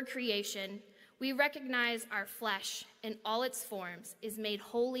 your creation, we recognize our flesh in all its forms is made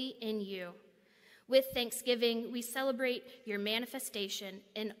holy in you. With thanksgiving, we celebrate your manifestation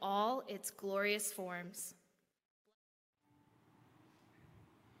in all its glorious forms.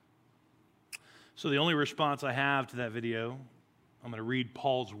 So the only response I have to that video, I'm going to read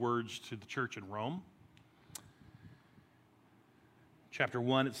Paul's words to the church in Rome. Chapter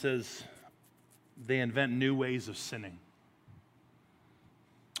 1, it says, they invent new ways of sinning.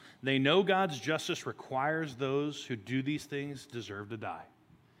 They know God's justice requires those who do these things deserve to die.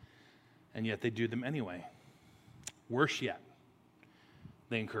 And yet they do them anyway. Worse yet,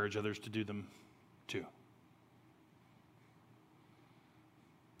 they encourage others to do them too.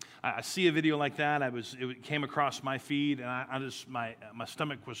 I see a video like that. It came across my feed, and my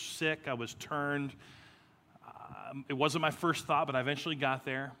stomach was sick. I was turned. It wasn't my first thought, but I eventually got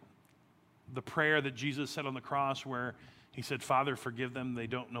there. The prayer that Jesus said on the cross, where he said, "Father, forgive them. They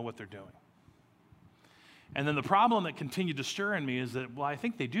don't know what they're doing." And then the problem that continued to stir in me is that, well, I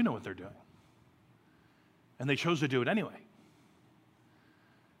think they do know what they're doing. And they chose to do it anyway.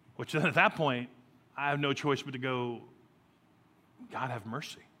 Which then at that point, I have no choice but to go, God, have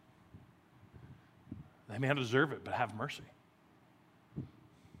mercy. They may not deserve it, but have mercy.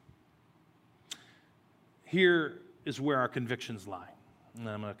 Here is where our convictions lie. And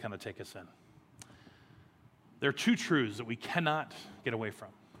I'm going to kind of take us in. There are two truths that we cannot get away from.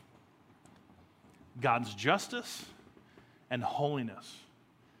 God's justice and holiness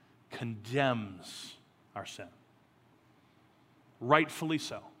condemns our sin. Rightfully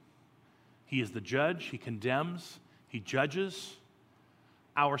so. He is the judge. He condemns. He judges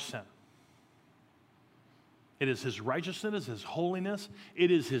our sin. It is his righteousness, his holiness,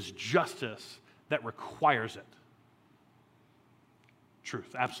 it is his justice that requires it.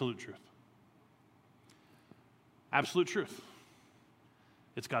 Truth, absolute truth. Absolute truth.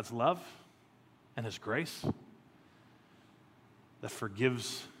 It's God's love and his grace that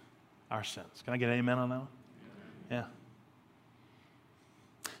forgives our sins. Can I get an amen on that one? Yeah.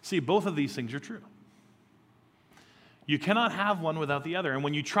 See, both of these things are true. You cannot have one without the other. And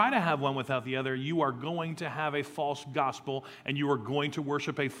when you try to have one without the other, you are going to have a false gospel and you are going to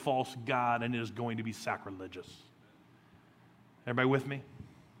worship a false God, and it is going to be sacrilegious. Everybody with me?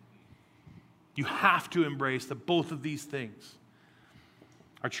 You have to embrace that both of these things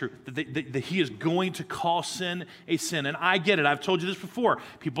are true. That he is going to call sin a sin. And I get it. I've told you this before.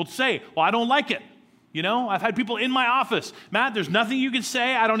 People say, well, I don't like it. You know, I've had people in my office, Matt, there's nothing you can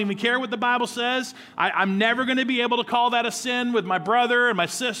say. I don't even care what the Bible says. I'm never going to be able to call that a sin with my brother and my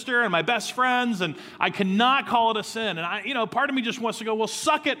sister and my best friends, and I cannot call it a sin. And part of me just wants to go, well,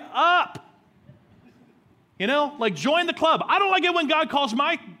 suck it up. Like join the club. I don't like it when God calls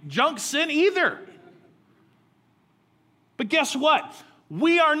my junk sin either. But guess what?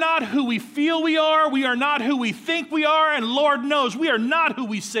 We are not who we feel we are. We are not who we think we are. And Lord knows we are not who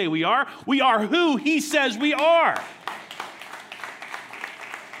we say we are. We are who he says we are.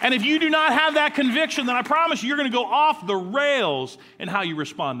 And if you do not have that conviction, then I promise you, you're going to go off the rails in how you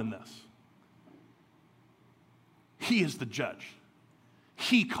respond in this. He is the judge.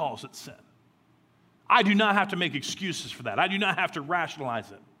 He calls it sin. I do not have to make excuses for that. I do not have to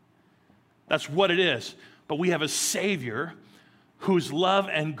rationalize it. That's what it is. But we have a Savior whose love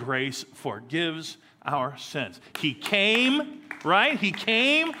and grace forgives our sins. He came, right? He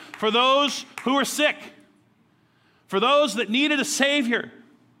came for those who were sick, for those that needed a Savior.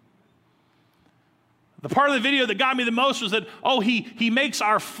 The part of the video that got me the most was that, he makes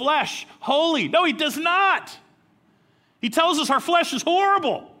our flesh holy. No, he does not. He tells us our flesh is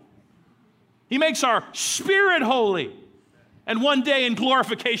horrible. He makes our spirit holy. And one day in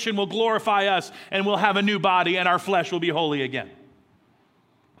glorification will glorify us, and we'll have a new body, and our flesh will be holy again.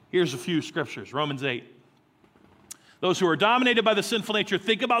 Here's a few scriptures. Romans 8. Those who are dominated by the sinful nature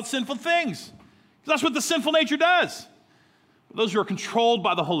think about sinful things. That's what the sinful nature does. Those who are controlled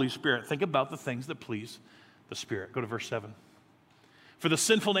by the Holy Spirit think about the things that please the Spirit. Go to verse 7. For the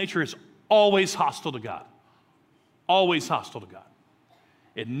sinful nature is always hostile to God. Always hostile to God.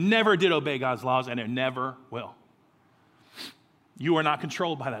 It never did obey God's laws, and it never will. You are not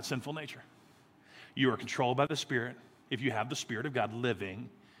controlled by that sinful nature. You are controlled by the Spirit if you have the Spirit of God living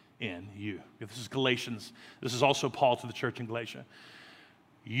in you. This is Galatians. This is also Paul to the church in Galatia.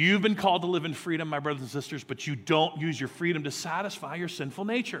 You've been called to live in freedom, my brothers and sisters, but you don't use your freedom to satisfy your sinful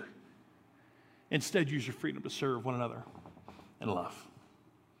nature. Instead, use your freedom to serve one another in love.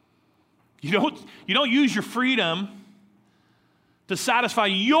 You don't use your freedom to satisfy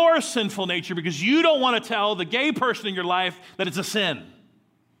your sinful nature because you don't want to tell the gay person in your life that it's a sin.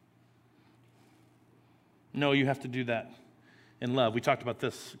 No, you have to do that in love. We talked about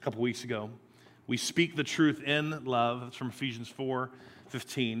this a couple weeks ago. We speak the truth in love. That's from Ephesians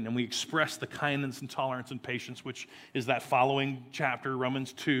 4:15. And we express the kindness and tolerance and patience, which is that following chapter,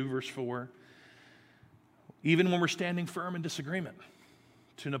 Romans 2, verse 4. Even when we're standing firm in disagreement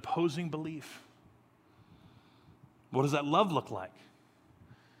to an opposing belief. What does that love look like?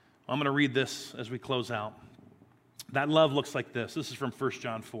 I'm going to read this as we close out. That love looks like this. This is from 1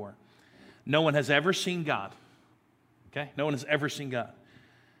 John 4. No one has ever seen God. Okay? No one has ever seen God.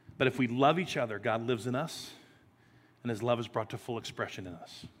 But if we love each other, God lives in us, and his love is brought to full expression in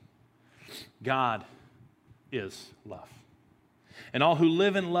us. God is love. And all who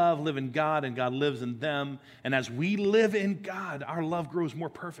live in love live in God, and God lives in them. And as we live in God, our love grows more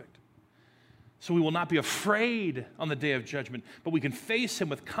perfect. So we will not be afraid on the day of judgment, but we can face him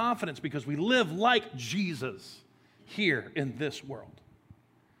with confidence because we live like Jesus here in this world.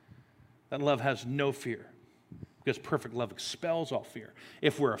 That love has no fear because perfect love expels all fear.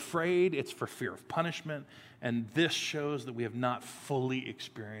 If we're afraid, it's for fear of punishment, and this shows that we have not fully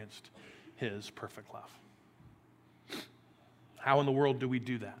experienced his perfect love. How in the world do we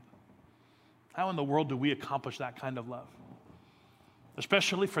do that? How in the world do we accomplish that kind of love?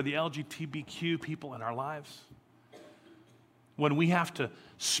 Especially for the LGBTQ people in our lives. When we have to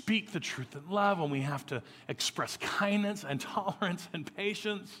speak the truth in love, when we have to express kindness and tolerance and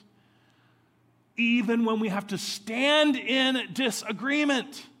patience, even when we have to stand in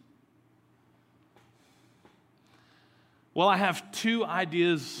disagreement. Well, I have two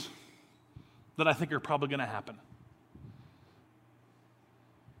ideas that I think are probably going to happen.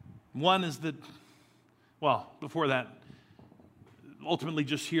 One is that Well, before that, ultimately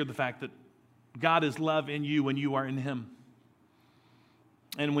just hear the fact that God is love in you when you are in him.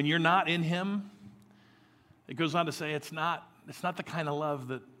 And when you're not in him, it goes on to say it's not the kind of love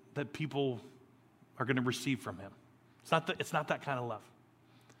that people are going to receive from him. It's not that kind of love.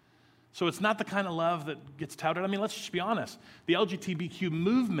 So it's not the kind of love that gets touted. I mean, let's just be honest. The LGBTQ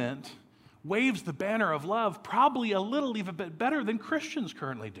movement waves the banner of love probably even bit better than Christians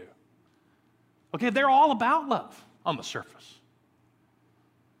currently do. Okay, they're all about love on the surface.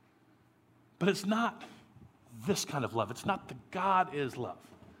 But it's not this kind of love. It's not the God is love.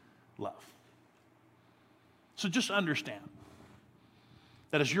 So just understand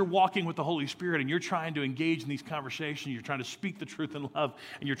that as you're walking with the Holy Spirit and you're trying to engage in these conversations, you're trying to speak the truth in love,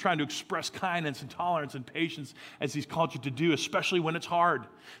 and you're trying to express kindness and tolerance and patience as he's called you to do, especially when it's hard,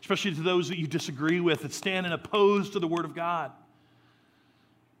 especially to those that you disagree with that stand and oppose to the Word of God,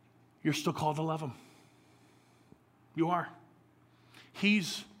 you're still called to love them. You are.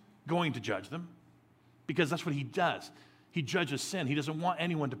 He's going to judge them because that's what he does. He judges sin. He doesn't want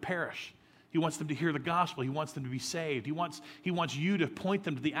anyone to perish. He wants them to hear the gospel. He wants them to be saved. He wants you to point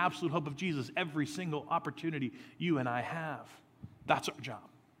them to the absolute hope of Jesus every single opportunity you and I have. That's our job.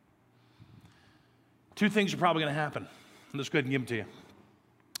 Two things are probably going to happen. Let's go ahead and give them to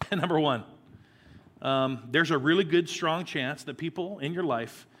you. Number one, there's a really good, strong chance that people in your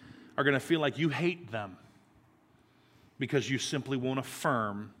life are going to feel like you hate them because you simply won't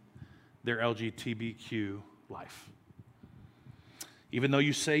affirm their LGBTQ life. Even though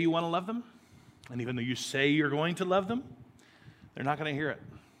you say you want to love them, and even though you say you're going to love them, they're not going to hear it.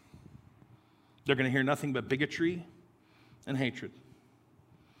 They're going to hear nothing but bigotry and hatred.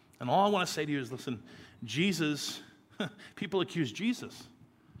 And all I want to say to you is, listen, people accuse Jesus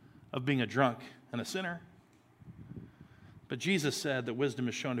of being a drunk and a sinner, but Jesus said that wisdom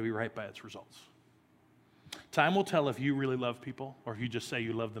is shown to be right by its results. Time will tell if you really love people or if you just say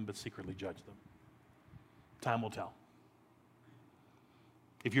you love them but secretly judge them. Time will tell.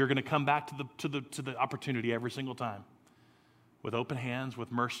 If you're going to come back to the opportunity every single time with open hands,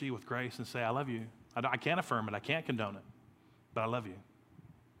 with mercy, with grace, and say, I love you. I can't affirm it. I can't condone it. But I love you.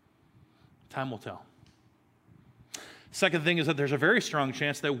 Time will tell. Second thing is that there's a very strong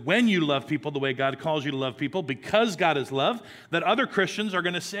chance that when you love people the way God calls you to love people, because God is love, that other Christians are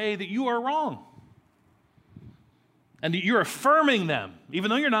going to say that you are wrong. And that you're affirming them, even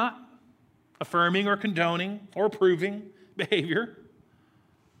though you're not affirming or condoning or approving behavior.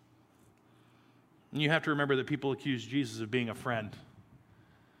 And you have to remember that people accuse Jesus of being a friend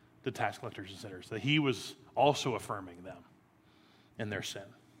to tax collectors and sinners, that he was also affirming them in their sin.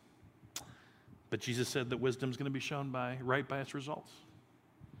 But Jesus said that wisdom is going to be shown right by its results.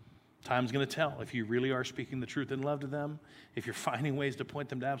 Time's going to tell if you really are speaking the truth in love to them, if you're finding ways to point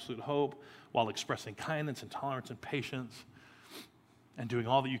them to absolute hope while expressing kindness and tolerance and patience and doing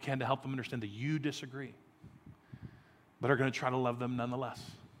all that you can to help them understand that you disagree, but are going to try to love them nonetheless.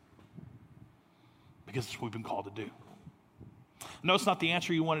 Because it's what we've been called to do. No, it's not the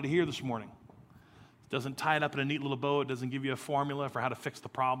answer you wanted to hear this morning. It doesn't tie it up in a neat little bow. It doesn't give you a formula for how to fix the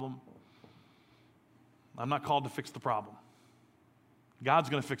problem. I'm not called to fix the problem. God's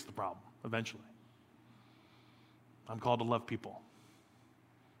going to fix the problem eventually. I'm called to love people.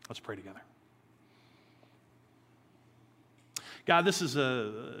 Let's pray together. God, this is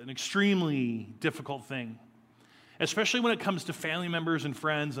an extremely difficult thing, especially when it comes to family members and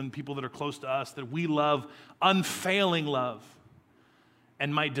friends and people that are close to us that we love, unfailing love,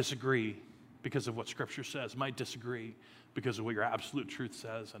 and might disagree because of what Scripture says, might disagree because of what your absolute truth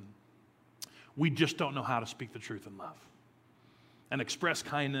says, and we just don't know how to speak the truth in love and express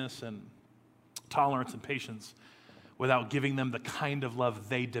kindness and tolerance and patience without giving them the kind of love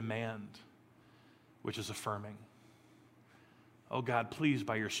they demand, which is affirming. Oh God, please,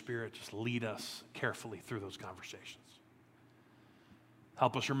 by your Spirit, just lead us carefully through those conversations.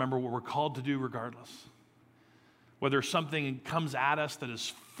 Help us remember what we're called to do regardless. Whether something comes at us that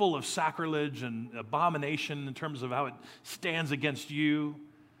is full of sacrilege and abomination in terms of how it stands against you,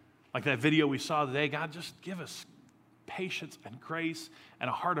 like that video we saw today, God, just give us patience and grace and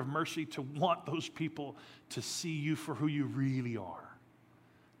a heart of mercy to want those people to see you for who you really are,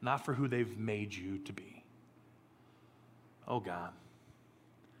 not for who they've made you to be. Oh God,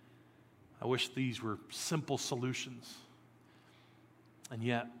 I wish these were simple solutions. And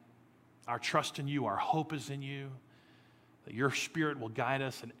yet, our trust in you, our hope is in you, that your Spirit will guide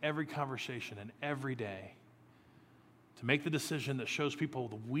us in every conversation and every day to make the decision that shows people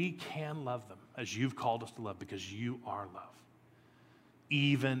that we can love them as you've called us to love, because you are love,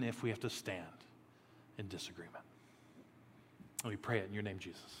 even if we have to stand in disagreement. And we pray it in your name,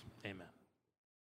 Jesus. Amen.